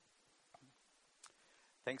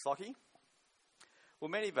Thanks, Lockie. Well,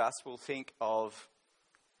 many of us will think of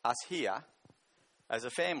us here as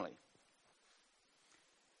a family.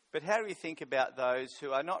 But how do we think about those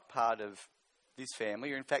who are not part of this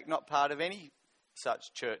family, or in fact not part of any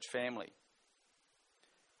such church family?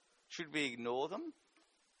 Should we ignore them?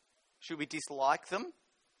 Should we dislike them?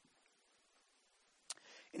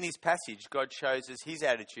 In this passage, God shows us his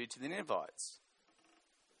attitude to the Ninevites,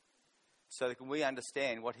 so that we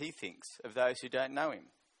understand what he thinks of those who don't know him.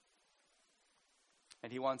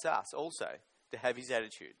 And he wants us also to have his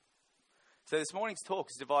attitude. So this morning's talk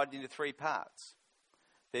is divided into three parts.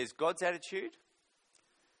 There's God's attitude,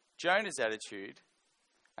 Jonah's attitude,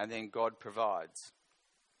 and then God provides.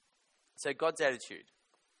 So God's attitude.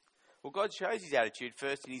 Well, God shows his attitude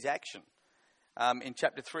first in his action. In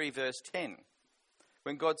chapter 3, verse 10,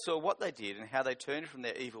 when God saw what they did and how they turned from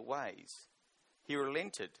their evil ways, he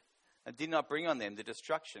relented and did not bring on them the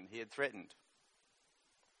destruction he had threatened.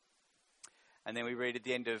 And then we read at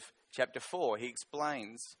the end of chapter 4, he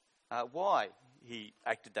explains why he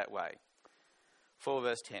acted that way. 4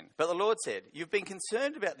 verse 10. But the Lord said, "You've been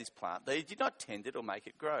concerned about this plant, though you did not tend it or make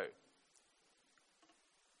it grow." I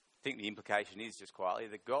think the implication is just quietly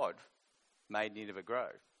that God made Nineveh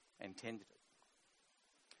grow and tended it.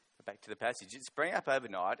 But back to the passage. It sprang up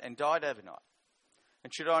overnight and died overnight.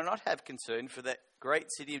 And should I not have concern for that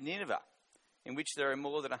great city of Nineveh, in which there are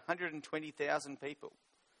more than 120,000 people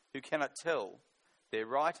who cannot tell their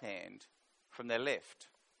right hand from their left?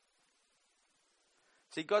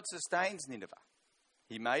 See, God sustains Nineveh.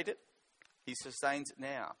 He made it. He sustains it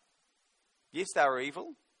now. Yes, they were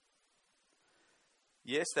evil.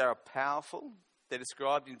 Yes, they are powerful. They're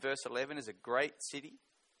described in verse 11 as a great city.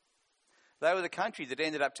 They were the country that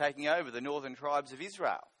ended up taking over the northern tribes of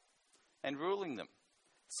Israel and ruling them,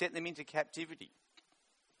 sent them into captivity,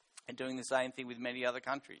 and doing the same thing with many other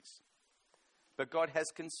countries. But God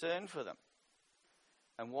has concern for them.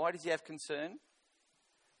 And why does he have concern?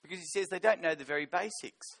 Because he says they don't know the very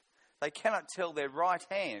basics. They cannot tell their right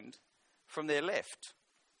hand from their left.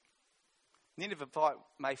 Nineveh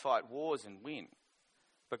may fight wars and win,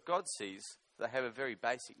 but God sees they have a very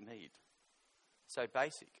basic need. So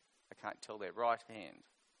basic, they can't tell their right hand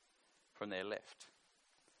from their left.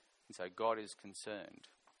 And so God is concerned.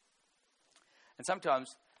 And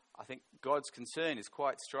sometimes I think God's concern is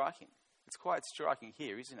quite striking. It's quite striking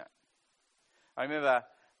here, isn't it? I remember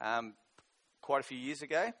quite a few years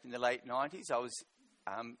ago, in the late 90s, I was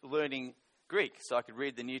learning Greek, so I could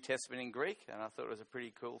read the New Testament in Greek, and I thought it was a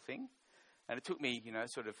pretty cool thing. And it took me,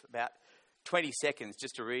 sort of about 20 seconds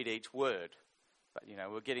just to read each word. But,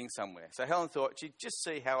 we're getting somewhere. So Helen thought she'd just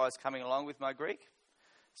see how I was coming along with my Greek.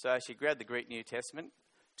 So she grabbed the Greek New Testament,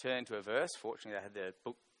 turned to a verse. Fortunately, they had the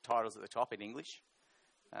book titles at the top in English.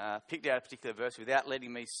 Picked out a particular verse without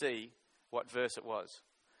letting me see what verse it was.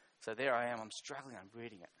 So there I am, I'm struggling, I'm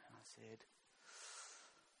reading it. And I said,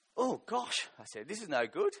 "Oh gosh," I said, "this is no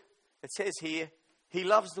good. It says here, he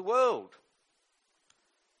loves the world."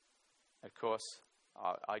 Of course,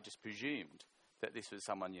 I just presumed that this was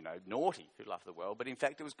someone, naughty who loved the world, but in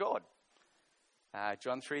fact it was God.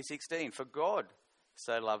 John 3:16, "For God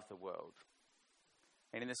so loved the world."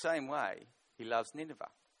 And in the same way, he loves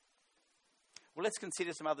Nineveh. Well, let's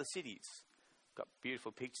consider some other cities. Got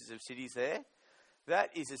beautiful pictures of cities there.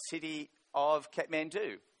 That is a city of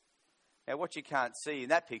Kathmandu. Now, what you can't see in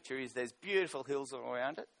that picture is there's beautiful hills all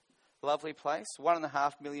around it. Lovely place.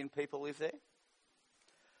 1.5 million people live there.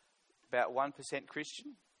 About 1%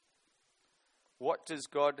 Christian. What does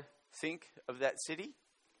God think of that city?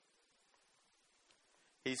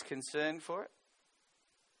 He's concerned for it.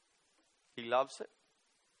 He loves it.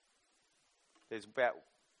 There's about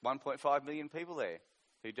 1.5 million people there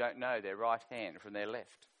who don't know their right hand from their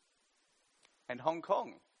left. And Hong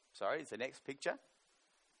Kong. Sorry, it's the next picture.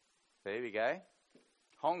 There we go.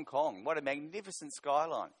 Hong Kong. What a magnificent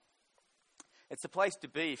skyline. It's the place to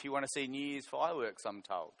be if you want to see New Year's fireworks, I'm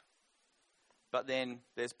told. But then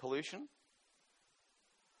there's pollution.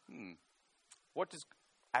 What does...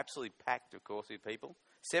 Absolutely packed, of course, with people.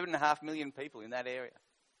 7.5 million people in that area.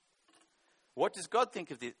 What does God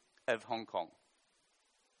think of Hong Kong?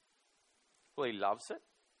 Well, he loves it,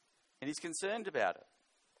 and he's concerned about it.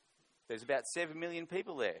 There's about 7 million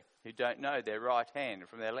people there who don't know their right hand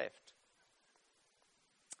from their left.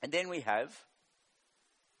 And then we have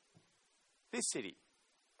this city.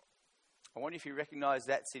 I wonder if you recognise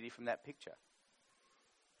that city from that picture.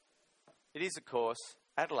 It is, of course,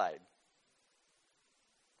 Adelaide.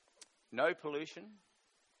 No pollution,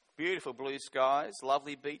 beautiful blue skies,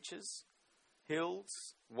 lovely beaches, hills,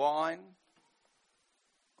 wine.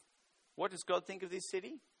 What does God think of this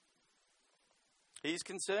city? He's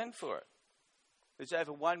concerned for it. There's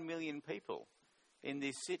over 1 million people in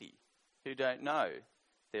this city who don't know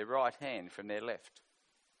their right hand from their left.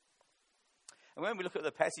 And when we look at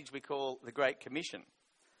the passage we call the Great Commission,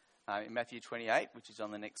 in Matthew 28, which is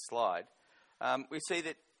on the next slide, we see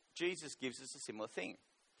that Jesus gives us a similar thing.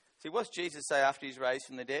 See, what's Jesus say after he's raised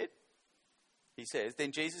from the dead? He says,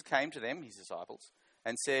 "Then Jesus came to them," his disciples,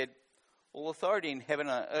 "and said, 'All authority in heaven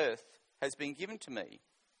and earth has been given to me.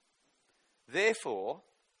 Therefore,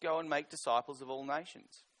 go and make disciples of all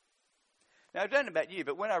nations.'" Now, I don't know about you,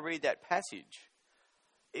 but when I read that passage,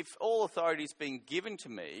 if all authority is being given to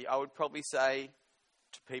me, I would probably say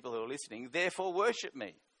to people who are listening, "Therefore worship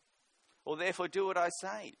me," or "Therefore do what I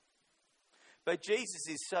say." But Jesus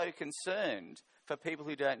is so concerned for people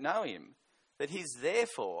who don't know him that his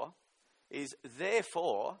therefore is,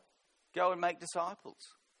 "Therefore go and make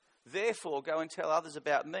disciples. Therefore go and tell others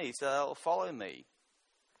about me so they'll follow me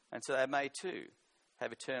and so they may too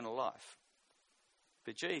have eternal life."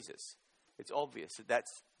 For Jesus, it's obvious that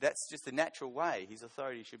that's just the natural way his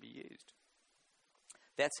authority should be used.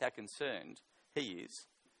 That's how concerned he is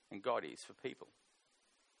and God is for people.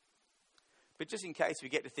 But just in case we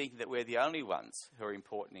get to thinking that we're the only ones who are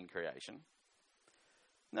important in creation,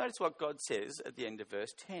 notice what God says at the end of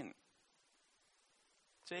verse 10.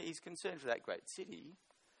 See, he's concerned for that great city,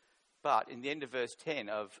 but in the end of verse 10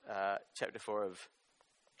 of chapter 4 of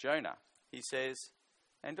Jonah, he says,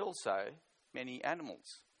 "and also many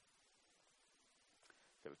animals."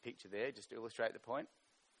 So a picture there just to illustrate the point.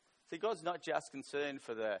 See, God's not just concerned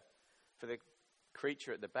for the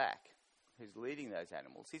creature at the back who's leading those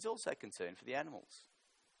animals. He's also concerned for the animals.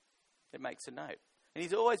 It makes a note. And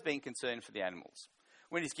he's always been concerned for the animals.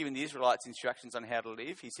 When he's given the Israelites instructions on how to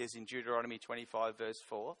live, he says in Deuteronomy 25 verse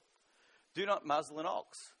 4, "Do not muzzle an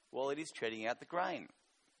ox while it is treading out the grain."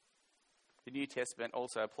 The New Testament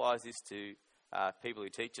also applies this to people who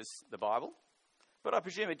teach us the Bible, but I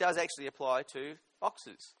presume it does actually apply to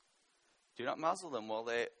oxes. Do not muzzle them while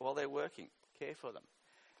they're working. Care for them.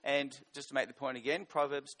 And just to make the point again,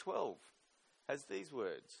 Proverbs 12 has these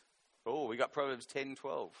words. Oh, we got Proverbs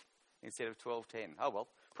 10:12 instead of 12:10. Oh well,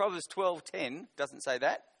 Proverbs 12:10 doesn't say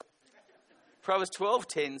that. Proverbs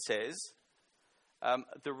 12:10 says,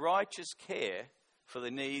 "The righteous care for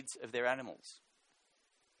the needs of their animals."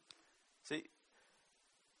 See,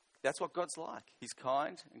 that's what God's like. He's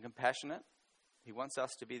kind and compassionate. He wants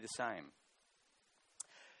us to be the same.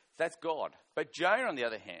 That's God. But Jonah, on the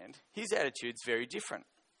other hand, his attitude's very different.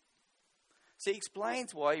 See, he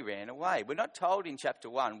explains why he ran away. We're not told in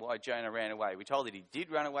chapter 1 why Jonah ran away. We're told that he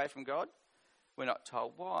did run away from God. We're not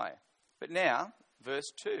told why. But now,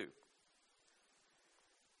 verse 2.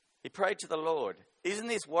 He prayed to the Lord, "Isn't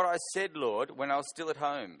this what I said, Lord, when I was still at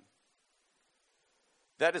home?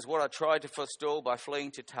 That is what I tried to forestall by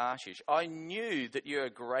fleeing to Tarshish. I knew that you are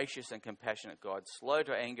a gracious and compassionate God, slow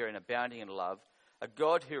to anger and abounding in love, a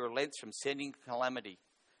God who relents from sending calamity.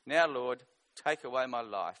 Now, Lord, take away my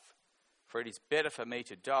life, for it is better for me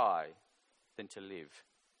to die than to live."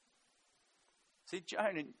 See,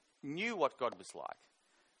 Jonah knew what God was like.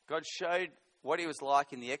 God showed what he was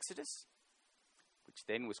like in the Exodus, which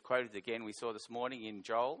then was quoted again, we saw this morning in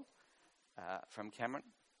Joel from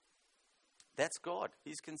Cameron. That's God.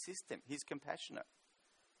 He's consistent. He's compassionate.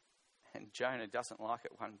 And Jonah doesn't like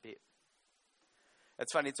it one bit.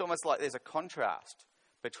 It's funny. It's almost like there's a contrast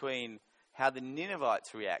between how the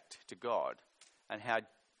Ninevites react to God and how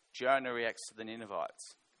Jonah reacts to the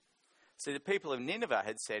Ninevites. See, the people of Nineveh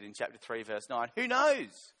had said in chapter 3, verse 9, "Who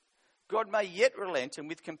knows? God may yet relent and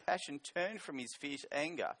with compassion turn from his fierce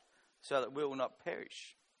anger so that we will not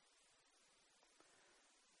perish."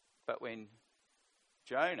 But when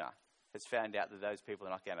Jonah has found out that those people are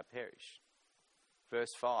not going to perish,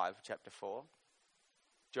 verse 5, chapter 4,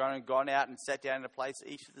 Jonah had gone out and sat down in a place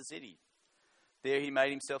east of the city. There he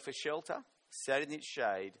made himself a shelter, sat in its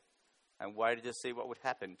shade, and waited to see what would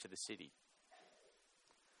happen to the city.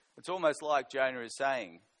 It's almost like Jonah is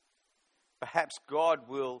saying, perhaps God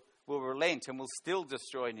will relent and will still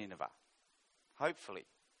destroy Nineveh. Hopefully.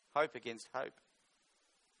 Hope against hope.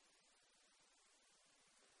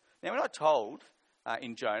 Now, we're not told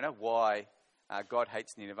in Jonah why God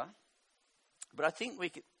hates Nineveh, but I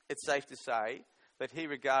think it's safe to say that he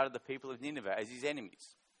regarded the people of Nineveh as his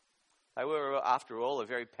enemies. They were, after all, a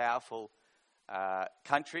very powerful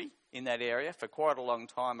country in that area for quite a long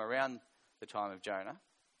time around the time of Jonah.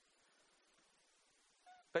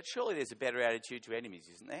 But surely there's a better attitude to enemies,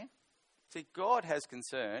 isn't there? See, God has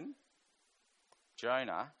concern.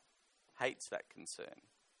 Jonah hates that concern.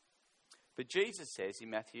 But Jesus says in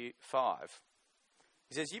Matthew 5,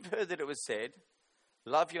 he says, "You've heard that it was said,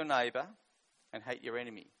 'Love your neighbour and hate your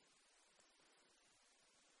enemy.'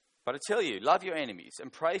 But I tell you, love your enemies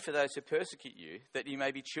and pray for those who persecute you, that you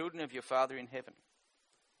may be children of your Father in heaven.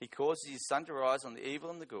 He causes his sun to rise on the evil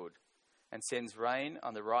and the good, and sends rain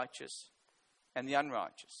on the righteous and the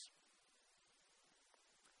unrighteous.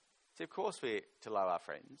 So, of course, we're to love our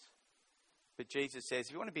friends. But Jesus says,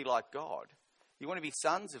 if you want to be like God, you want to be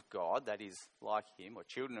sons of God, that is, like him, or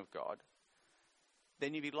children of God,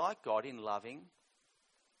 then you be like God in loving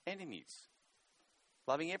enemies,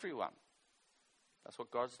 loving everyone. That's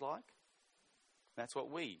what God's like. That's what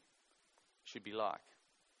we should be like.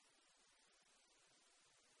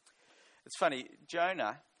 It's funny,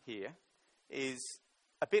 Jonah here is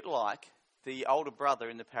a bit like the older brother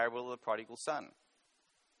in the parable of the prodigal son.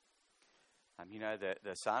 You know,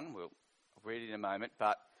 the son, we'll read it in a moment,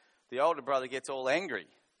 but the older brother gets all angry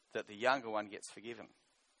that the younger one gets forgiven.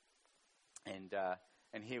 And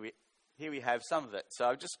here we have some of it. So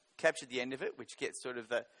I've just captured the end of it, which gets sort of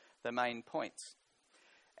the main points.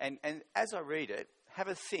 And as I read it, have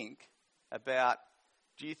a think about,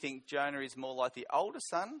 do you think Jonah is more like the older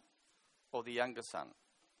son or the younger son?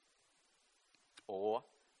 Or,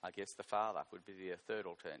 I guess, the father would be the third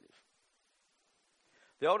alternative.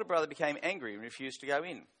 The older brother became angry and refused to go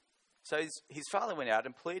in. So his father went out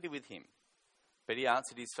and pleaded with him. But he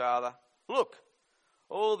answered his father, "Look,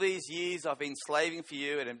 all these years I've been slaving for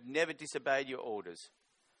you and have never disobeyed your orders.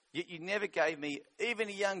 Yet you never gave me even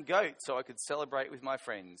a young goat so I could celebrate with my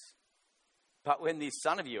friends. But when this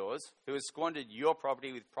son of yours, who has squandered your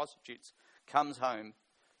property with prostitutes, comes home,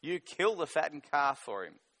 you kill the fattened calf for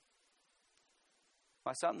him."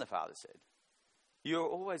 "My son," the father said, "you are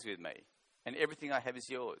always with me, and everything I have is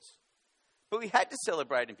yours. But we had to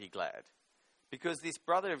celebrate and be glad, because this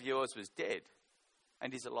brother of yours was dead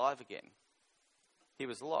and is alive again. He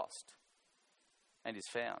was lost and is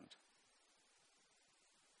found."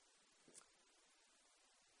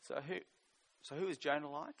 So who is Jonah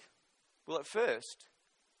like? Well, at first,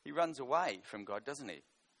 he runs away from God, doesn't he?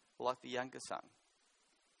 Like the younger son.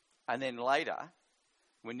 And then later,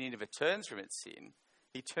 when Nineveh turns from its sin,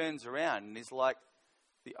 he turns around and is like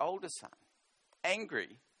the older son,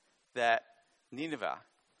 angry that Nineveh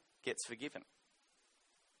gets forgiven.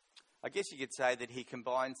 I guess you could say that he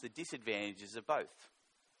combines the disadvantages of both.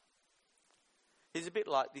 He's a bit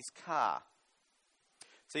like this car.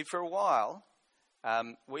 See, for a while,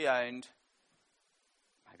 we owned,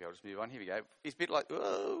 maybe I'll just move on, here we go. He's a bit like,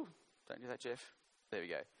 whoa, don't do that, Jeff. There we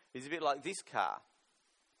go. He's a bit like this car.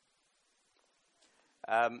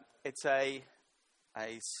 It's a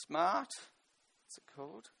smart, what's it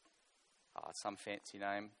called? Oh, it's some fancy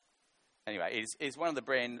name. Anyway, it's one of the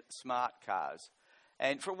brand smart cars.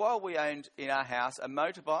 And for a while we owned in our house a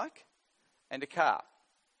motorbike and a car.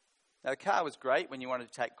 Now the car was great when you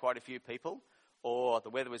wanted to take quite a few people, or the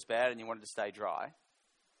weather was bad and you wanted to stay dry.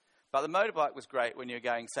 But the motorbike was great when you were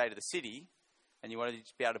going, say, to the city and you wanted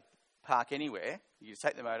to be able to park anywhere. You just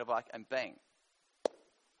take the motorbike and bang.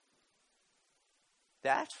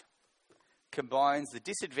 That combines the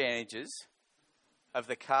disadvantages of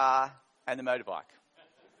the car and the motorbike.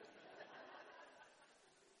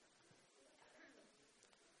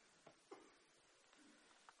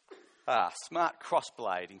 Smart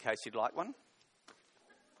crossblade, in case you'd like one.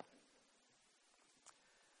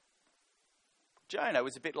 Jonah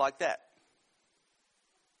was a bit like that.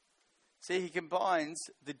 See, he combines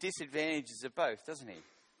the disadvantages of both, doesn't he?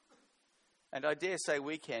 And I dare say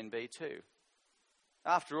we can be too.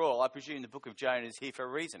 After all, I presume the book of Jonah is here for a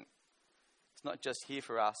reason. It's not just here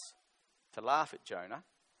for us to laugh at Jonah.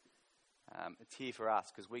 It's here for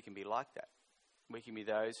us because we can be like that. We can be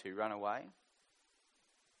those who run away.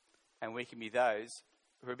 And we can be those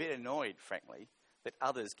who are a bit annoyed, frankly, that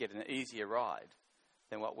others get an easier ride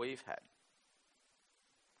than what we've had.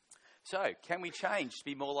 So, can we change to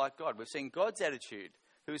be more like God? We've seen God's attitude,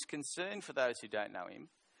 who is concerned for those who don't know him.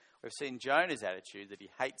 We've seen Jonah's attitude, that he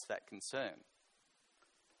hates that concern.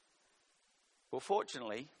 Well,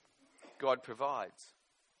 fortunately, God provides.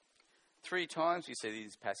 3 times we see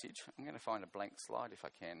this passage. I'm going to find a blank slide if I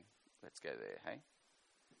can. Let's go there, hey?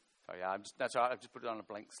 Oh yeah, that's all right, I've just put it on a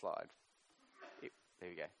blank slide. There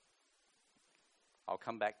we go. I'll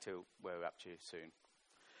come back to where we're up to soon.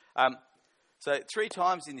 So 3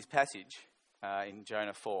 times in this passage, in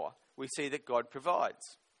Jonah 4, we see that God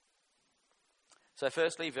provides. So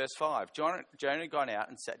firstly, verse 5, Jonah had gone out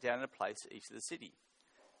and sat down in a place east of the city.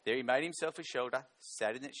 There he made himself a shelter,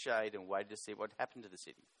 sat in its shade and waited to see what happened to the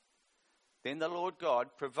city. Then the Lord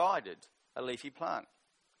God provided a leafy plant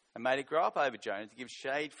and made it grow up over Jonah to give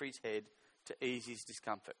shade for his head to ease his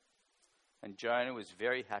discomfort. And Jonah was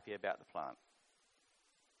very happy about the plant.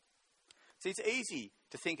 See, it's easy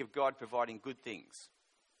to think of God providing good things.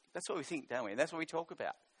 That's what we think, don't we? And that's what we talk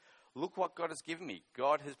about. Look what God has given me.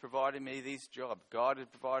 God has provided me this job. God has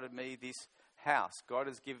provided me this house. God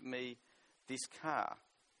has given me this car.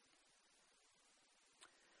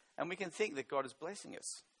 And we can think that God is blessing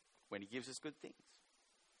us when he gives us good things.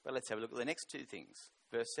 But let's have a look at the next two things.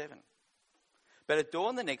 Verse 7. But at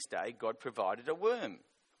dawn the next day, God provided a worm,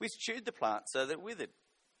 which chewed the plant so that it withered.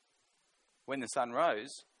 When the sun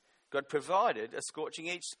rose, God provided a scorching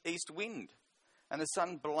east wind, and the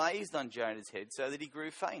sun blazed on Jonah's head so that he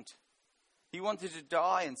grew faint. He wanted to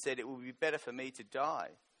die and said, "It will be better for me to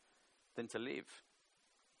die than to live."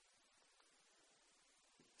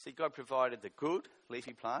 See, God provided the good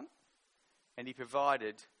leafy plant, and he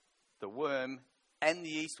provided the worm and the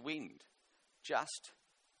east wind just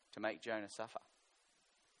to make Jonah suffer.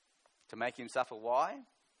 To make him suffer, why?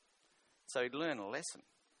 So he'd learn a lesson.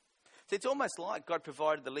 So it's almost like God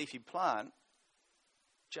provided the leafy plant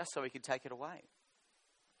just so he could take it away.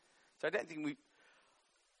 So I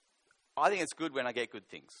think it's good when I get good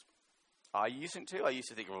things. I used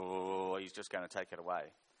to think, oh, he's just going to take it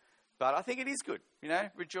away. But I think it is good.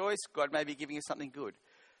 Rejoice. God may be giving us something good.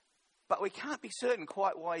 But we can't be certain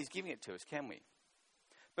quite why he's giving it to us, can we?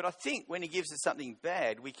 But I think when he gives us something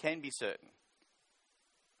bad, we can be certain.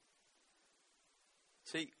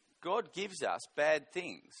 See, God gives us bad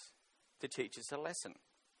things to teach us a lesson.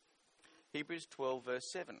 Hebrews 12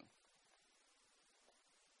 verse 7.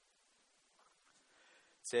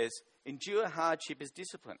 It says, "Endure hardship as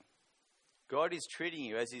discipline. God is treating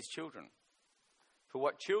you as his children. For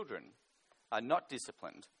what children are not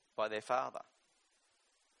disciplined by their father?"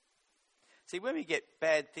 See, when we get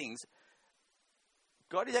bad things,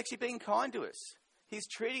 God is actually being kind to us. He's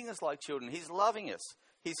treating us like children. He's loving us.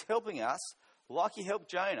 He's helping us, like he helped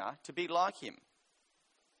Jonah, to be like him.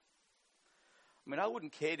 I mean, I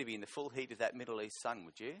wouldn't care to be in the full heat of that Middle East sun,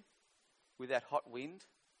 would you? With that hot wind.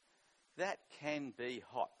 That can be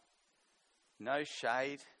hot. No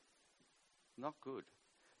shade. Not good.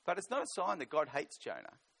 But it's not a sign that God hates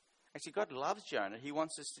Jonah. Actually, God loves Jonah. He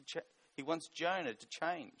wants Jonah to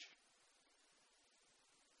change.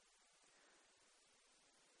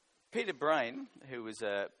 Peter Brain, who was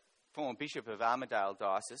a former bishop of Armidale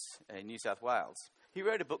Diocese in New South Wales, he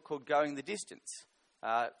wrote a book called Going the Distance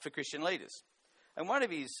for Christian leaders. And one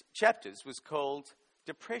of his chapters was called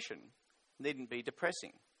Depression Needn't Be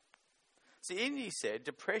Depressing. See, in it he said,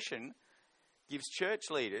 depression gives church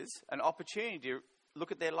leaders an opportunity to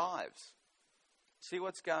look at their lives, see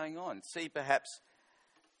what's going on, see perhaps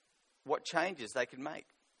what changes they can make.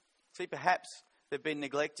 See, perhaps they've been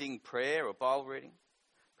neglecting prayer or Bible reading.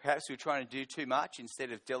 Perhaps we're trying to do too much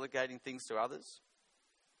instead of delegating things to others.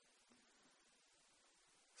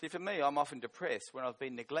 See, for me, I'm often depressed when I've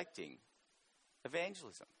been neglecting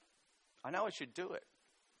evangelism. I know I should do it,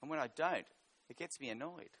 and when I don't, it gets me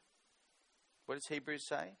annoyed. What does Hebrews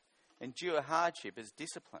say? Endure hardship as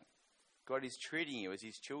discipline. God is treating you as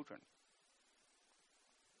his children.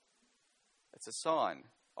 It's a sign,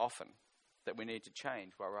 often, that we need to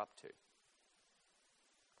change what we're up to.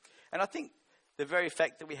 And I think the very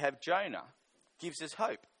fact that we have Jonah gives us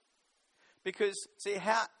hope. Because, see,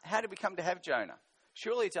 how did we come to have Jonah?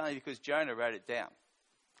 Surely it's only because Jonah wrote it down.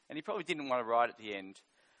 And he probably didn't want to write at the end,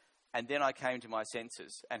 and then I came to my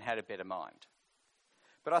senses and had a better mind.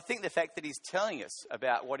 But I think the fact that he's telling us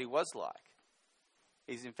about what he was like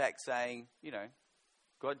is in fact saying,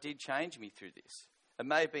 God did change me through this. It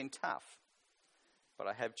may have been tough, but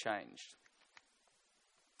I have changed.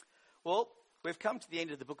 Well, we've come to the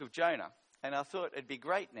end of the book of Jonah, and I thought it'd be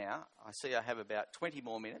great now. I see I have about 20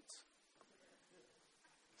 more minutes.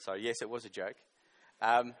 So, yes, it was a joke.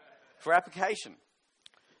 For application.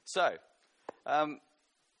 So, I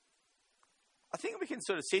think we can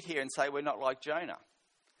sort of sit here and say we're not like Jonah.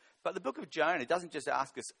 But the book of Jonah doesn't just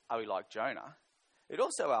ask us, are we like Jonah? It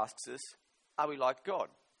also asks us, are we like God?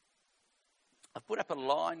 I've put up a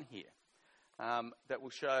line here that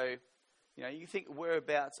will show, you think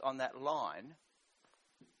whereabouts on that line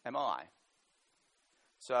am I?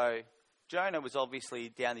 So Jonah was obviously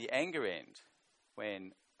down the anger end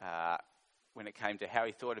when it came to how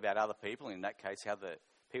he thought about other people, in that case how the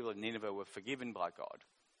people of Nineveh were forgiven by God.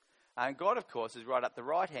 And God, of course, is right up the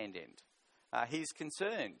right-hand end. He's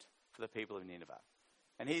concerned for the people of Nineveh.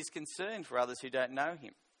 And he's concerned for others who don't know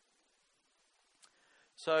him.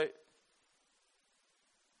 So,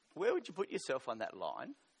 where would you put yourself on that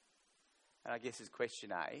line? And I guess is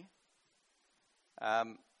question A.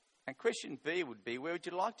 And question B would be, where would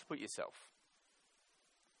you like to put yourself?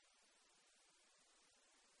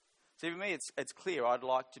 See, for me, it's clear I'd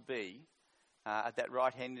like to be at that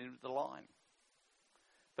right-hand end of the line.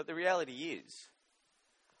 But the reality is,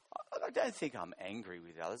 I don't think I'm angry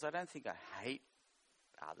with others. I don't think I hate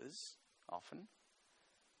others often.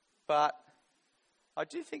 But I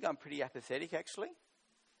do think I'm pretty apathetic, actually.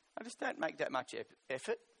 I just don't make that much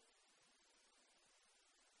effort.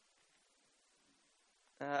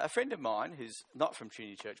 A friend of mine who's not from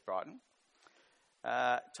Trinity Church Brighton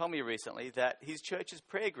told me recently that his church's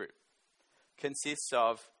prayer group consists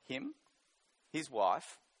of him, his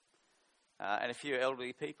wife, and a few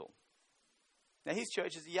elderly people. Now, his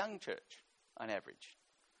church is a young church on average.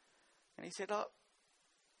 And he said, look,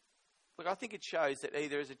 I think it shows that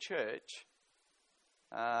either as a church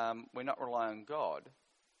we're not relying on God,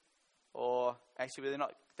 or actually we're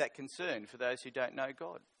not that concerned for those who don't know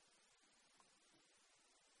God.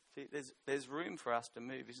 See, there's room for us to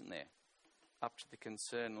move, isn't there? Up to the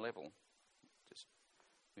concern level. Just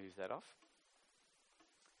move that off.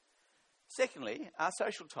 Secondly, our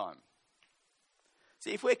social time.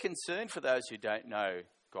 See, if we're concerned for those who don't know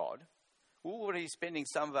God, we'll already be spending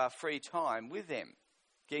some of our free time with them,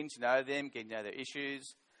 getting to know them, getting to know their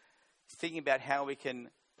issues, thinking about how we can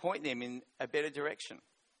point them in a better direction.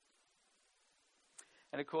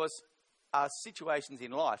 And of course, our situations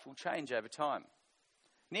in life will change over time.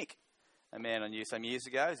 Nick, a man I knew some years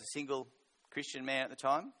ago, as a single Christian man at the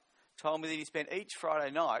time, told me that he spent each Friday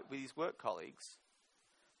night with his work colleagues,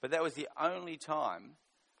 but that was the only time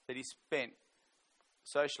that he spent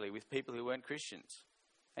socially with people who weren't Christians.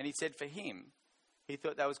 And he said for him, he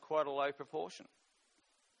thought that was quite a low proportion.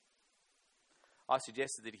 I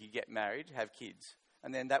suggested that he could get married, have kids,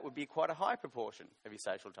 and then that would be quite a high proportion of his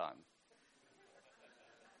social time.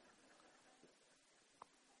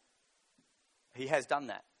 He has done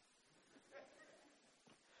that,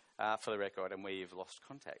 for the record, and we've lost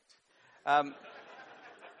contact. I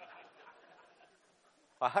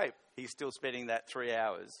hope he's still spending that 3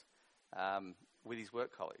 hours with his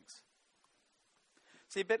work colleagues.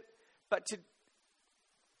 See, but to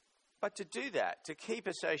do that, to keep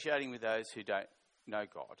associating with those who don't know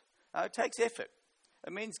God, it takes effort.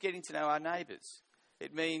 It means getting to know our neighbours.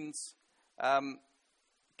 It means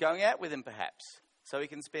going out with them, perhaps, so we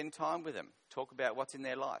can spend time with them, talk about what's in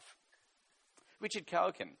their life. Richard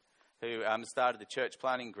Coakin, who started the church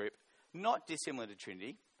planting group, not dissimilar to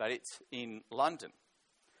Trinity, but it's in London.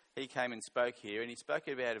 He came and spoke here, and he spoke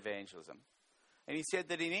about evangelism. And he said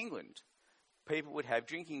that in England, people would have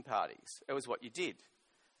drinking parties. It was what you did.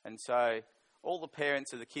 And so all the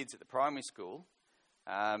parents of the kids at the primary school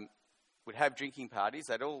would have drinking parties.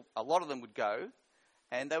 A lot of them would go,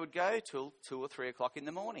 and they would go till 2 or 3 o'clock in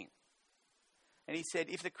the morning. And he said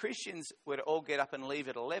if the Christians were to all get up and leave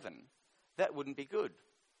at 11, that wouldn't be good.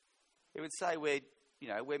 It would say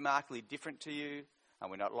we're markedly different to you,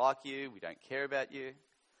 and we're not like you, we don't care about you.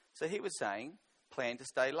 So he was saying, plan to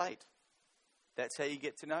stay late. That's how you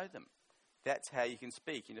get to know them. That's how you can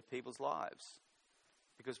speak into people's lives,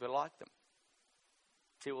 because we're like them.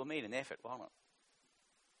 See, we'll need an effort, won't it?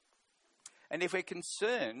 And if we're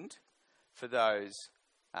concerned for those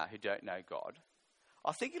who don't know God,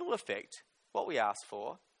 I think it'll affect what we ask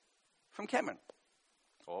for from Cameron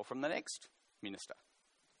or from the next minister.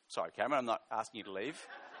 Sorry, Cameron, I'm not asking you to leave,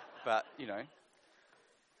 but,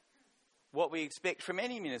 what we expect from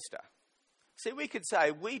any minister. See, we could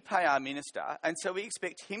say we pay our minister, and so we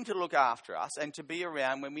expect him to look after us and to be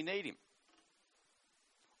around when we need him.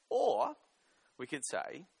 Or we could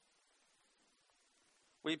say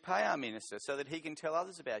we pay our minister so that he can tell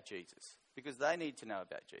others about Jesus, because they need to know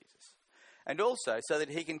about Jesus. And also so that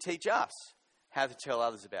he can teach us how to tell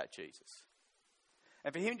others about Jesus.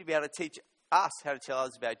 And for him to be able to teach us how to tell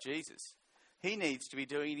others about Jesus, he needs to be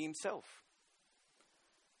doing it himself.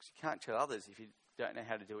 Because you can't tell others if you don't know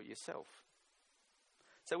how to do it yourself.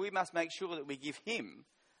 So we must make sure that we give him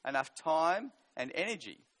enough time and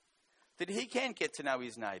energy that he can get to know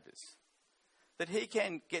his neighbours, that he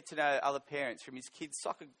can get to know other parents from his kids'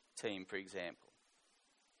 soccer team, for example,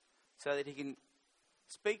 so that he can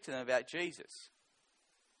speak to them about Jesus,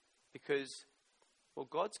 because, well,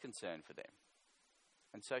 God's concerned for them,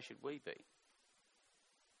 and so should we be.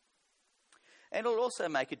 And it'll also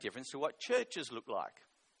make a difference to what churches look like.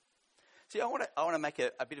 See, I want to make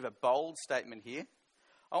a bit of a bold statement here.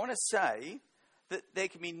 I want to say that there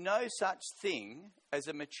can be no such thing as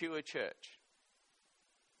a mature church.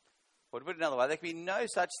 Or to put it another way, there can be no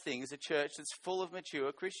such thing as a church that's full of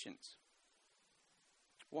mature Christians.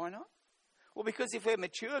 Why not? Well, because if we're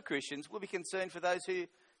mature Christians, we'll be concerned for those who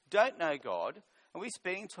don't know God, and we'll be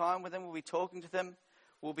spending time with them, we'll be talking to them,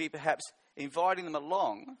 we'll be perhaps inviting them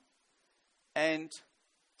along, and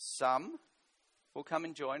some will come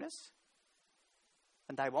and join us.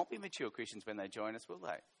 And they won't be mature Christians when they join us, will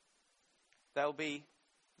they? They'll be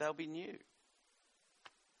new.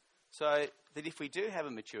 So that if we do have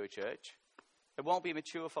a mature church, It won't be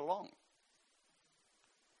mature for long.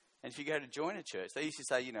 And if you go to join a church, they used to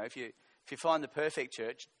say, if you find the perfect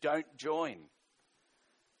church, don't join.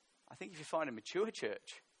 I think if you find a mature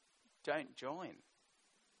church, don't join.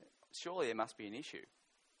 Surely there must be an issue.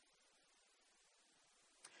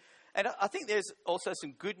 And I think there's also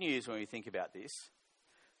some good news when we think about this.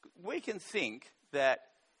 We can think that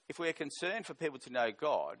if we're concerned for people to know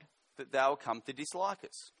God, that they'll come to dislike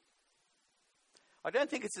us. I don't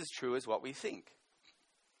think it's as true as what we think.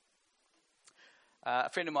 A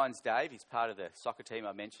friend of mine's Dave. He's part of the soccer team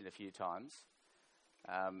I mentioned a few times.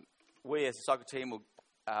 We as a soccer team will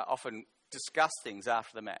often discuss things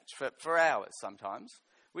after the match for hours sometimes.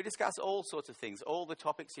 We discuss all sorts of things, all the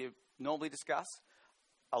topics you normally discuss,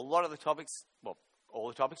 a lot of the topics, well, all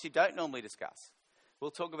the topics you don't normally discuss.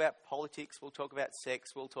 We'll talk about politics, we'll talk about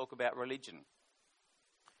sex, we'll talk about religion.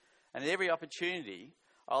 And at every opportunity,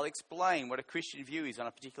 I'll explain what a Christian view is on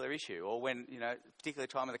a particular issue, or when, a particular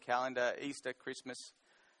time of the calendar, Easter, Christmas.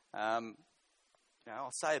 I'll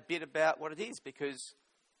say a bit about what it is, because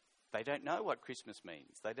they don't know what Christmas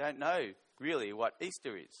means. They don't know really what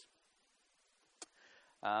Easter is.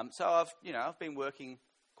 So I've been working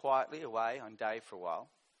quietly away on Dave for a while.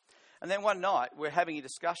 And then one night we're having a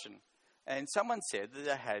discussion, and someone said that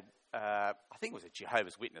they had, I think it was a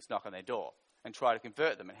Jehovah's Witness, knock on their door and try to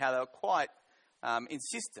convert them, and how they were quite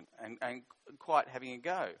insistent and quite having a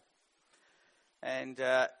go. And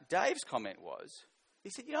Dave's comment was, he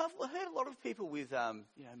said, I've heard a lot of people with,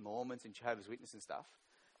 Mormons and Jehovah's Witnesses and stuff.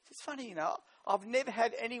 It's funny, I've never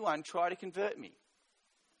had anyone try to convert me.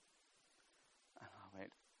 And I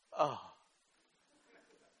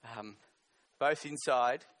went, both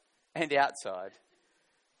inside and outside.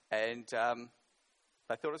 And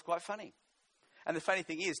they thought it was quite funny. And the funny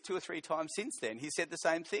thing is, 2 or 3 times since then, he said the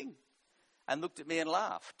same thing and looked at me and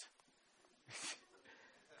laughed.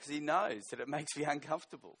 Because he knows that it makes me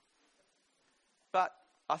uncomfortable. But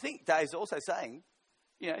I think Dave's also saying,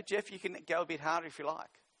 Jeff, you can go a bit harder if you like.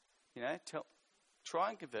 Try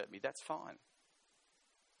and convert me, that's fine.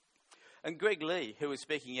 And Greg Lee, who was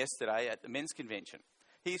speaking yesterday at the men's convention,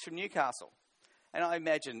 he's from Newcastle. And I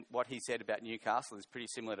imagine what he said about Newcastle is pretty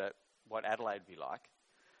similar to what Adelaide would be like.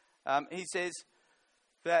 He says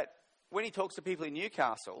that when he talks to people in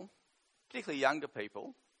Newcastle, particularly younger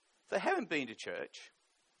people, they haven't been to church,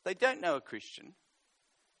 they don't know a Christian,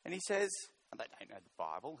 and he says, and they don't know the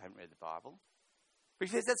Bible, haven't read the Bible, but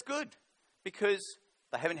he says that's good, because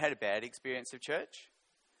they haven't had a bad experience of church,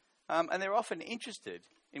 and they're often interested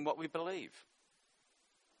in what we believe.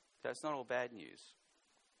 So it's not all bad news.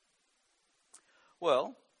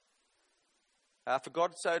 Well, for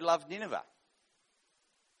God so loved Nineveh,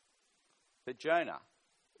 that Jonah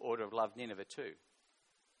ought to have loved Nineveh too.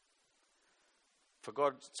 For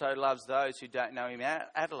God so loves those who don't know him,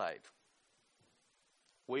 Adelaide.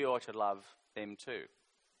 We ought to love them too.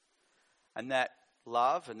 And that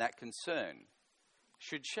love and that concern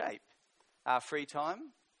should shape our free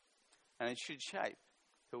time, and it should shape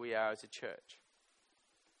who we are as a church.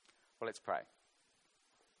 Well, let's pray.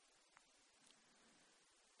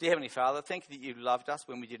 Dear Heavenly Father, thank you that you loved us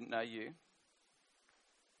when we didn't know you.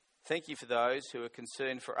 Thank you for those who are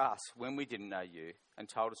concerned for us when we didn't know you and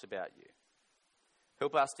told us about you.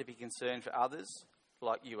 Help us to be concerned for others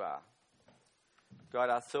like you are. Guide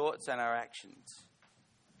our thoughts and our actions,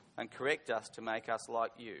 and correct us to make us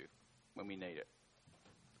like you when we need it.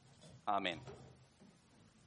 Amen.